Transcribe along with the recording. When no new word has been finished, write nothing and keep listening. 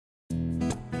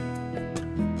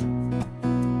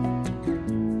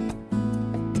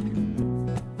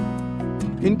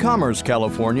In Commerce,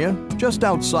 California, just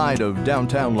outside of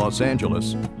downtown Los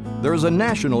Angeles, there is a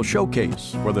national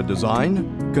showcase for the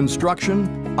design,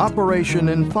 construction, operation,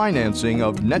 and financing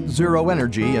of net zero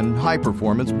energy and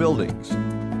high-performance buildings.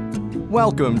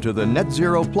 Welcome to the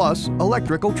NetZero Plus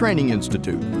Electrical Training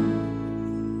Institute.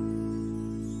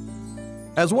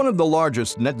 As one of the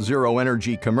largest net zero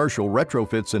energy commercial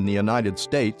retrofits in the United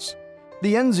States,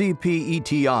 the NZP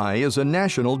ETI is a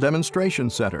national demonstration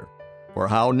center for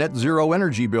how net zero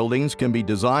energy buildings can be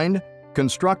designed,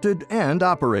 constructed, and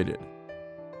operated.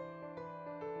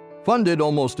 Funded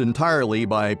almost entirely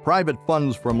by private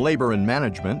funds from labor and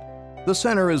management, the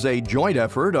center is a joint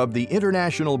effort of the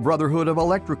International Brotherhood of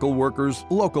Electrical Workers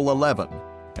Local 11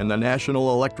 and the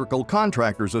National Electrical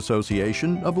Contractors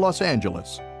Association of Los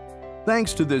Angeles.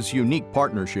 Thanks to this unique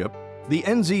partnership, the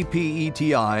NZP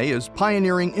ETI is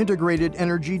pioneering integrated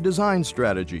energy design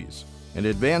strategies and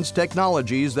advanced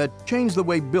technologies that change the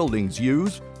way buildings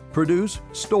use, produce,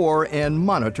 store, and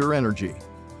monitor energy.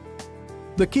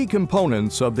 The key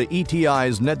components of the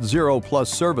ETI's NetZero Plus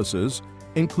services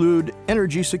include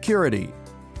energy security,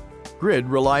 grid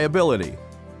reliability,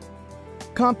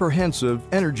 comprehensive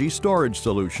energy storage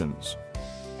solutions,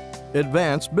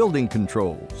 advanced building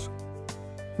controls,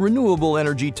 renewable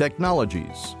energy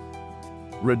technologies,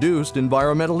 reduced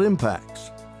environmental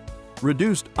impacts,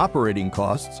 reduced operating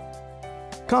costs,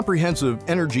 comprehensive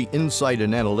energy insight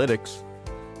and analytics,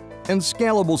 and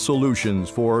scalable solutions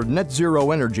for net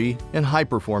zero energy and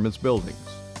high-performance buildings.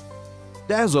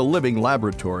 As a living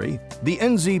laboratory, the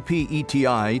NZP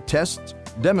ETI tests,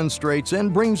 demonstrates,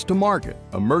 and brings to market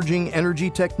emerging energy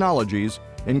technologies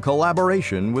in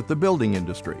collaboration with the building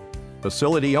industry,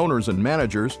 facility owners and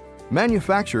managers,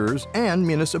 manufacturers, and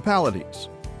municipalities.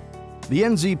 The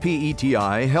NZP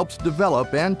ETI helps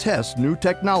develop and test new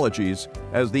technologies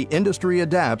as the industry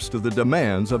adapts to the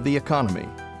demands of the economy.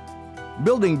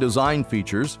 Building design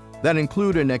features that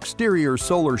include an exterior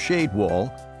solar shade wall,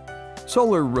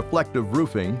 solar reflective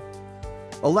roofing,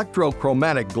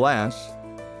 electrochromatic glass,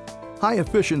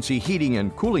 high-efficiency heating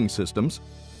and cooling systems,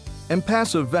 and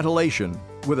passive ventilation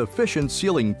with efficient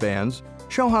ceiling fans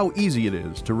show how easy it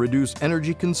is to reduce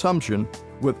energy consumption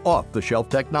with off-the-shelf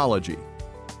technology.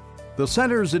 The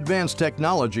center's advanced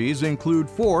technologies include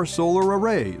 4 solar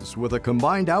arrays with a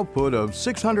combined output of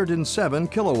 607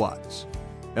 kilowatts,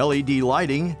 LED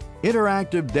lighting,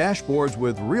 interactive dashboards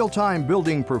with real-time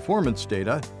building performance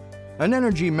data, an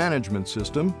energy management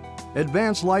system,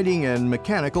 advanced lighting and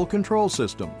mechanical control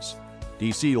systems,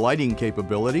 DC lighting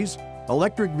capabilities,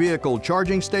 electric vehicle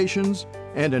charging stations,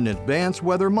 and an advanced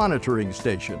weather monitoring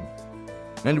station.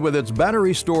 And with its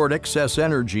battery-stored excess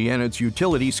energy and its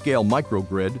utility-scale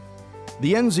microgrid,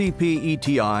 the NZP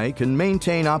ETI can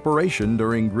maintain operation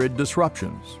during grid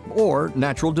disruptions or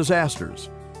natural disasters,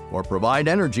 or provide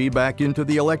energy back into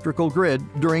the electrical grid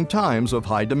during times of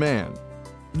high demand.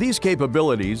 These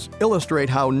capabilities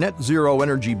illustrate how net zero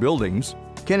energy buildings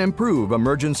can improve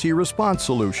emergency response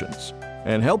solutions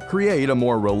and help create a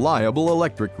more reliable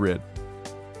electric grid.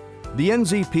 The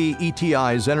NZP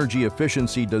ETI's energy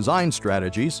efficiency design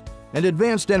strategies and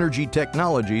advanced energy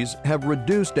technologies have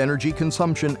reduced energy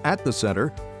consumption at the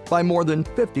center by more than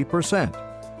 50%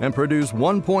 and produce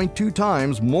 1.2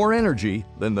 times more energy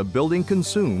than the building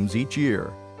consumes each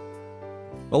year.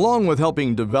 Along with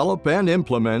helping develop and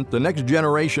implement the next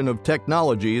generation of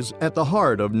technologies at the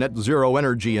heart of net zero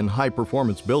energy and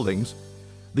high-performance buildings,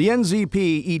 the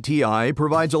NZP ETI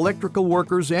provides electrical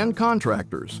workers and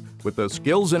contractors with the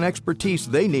skills and expertise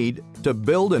they need to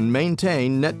build and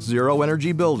maintain net zero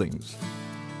energy buildings.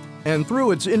 And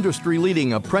through its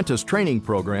industry-leading apprentice training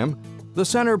program, the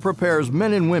center prepares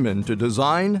men and women to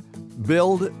design,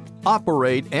 build,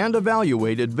 operate, and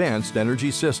evaluate advanced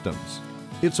energy systems.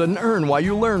 It's an Earn While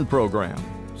You Learn program,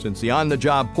 since the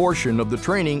on-the-job portion of the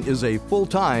training is a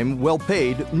full-time,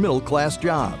 well-paid, middle-class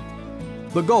job.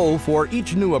 The goal for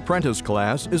each new apprentice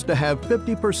class is to have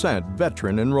 50%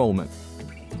 veteran enrollment.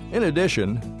 In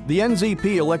addition, the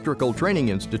NZP Electrical Training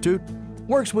Institute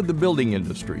works with the building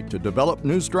industry to develop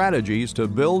new strategies to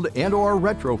build and/or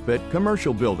retrofit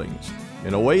commercial buildings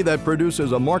in a way that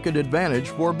produces a market advantage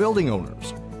for building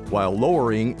owners, while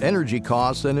lowering energy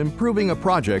costs and improving a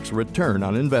project's return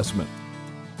on investment.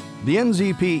 The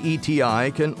NZP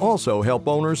ETI can also help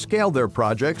owners scale their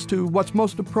projects to what's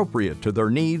most appropriate to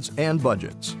their needs and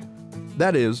budgets.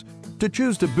 That is, to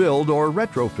choose to build or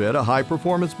retrofit a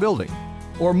high-performance building,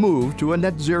 or move to a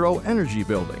net zero energy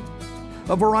building.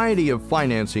 A variety of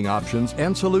financing options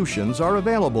and solutions are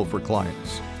available for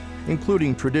clients,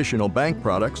 including traditional bank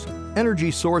products,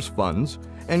 energy source funds,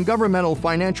 and governmental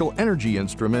financial energy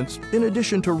instruments in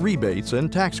addition to rebates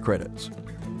and tax credits.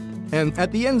 And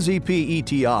at the NZP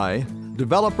ETI,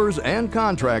 developers and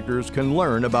contractors can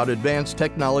learn about advanced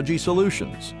technology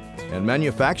solutions, and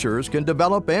manufacturers can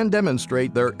develop and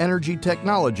demonstrate their energy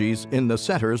technologies in the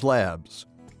center's labs.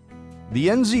 The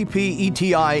NZP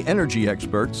ETI energy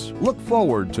experts look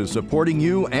forward to supporting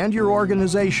you and your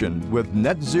organization with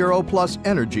NetZero Plus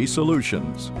energy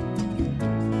solutions.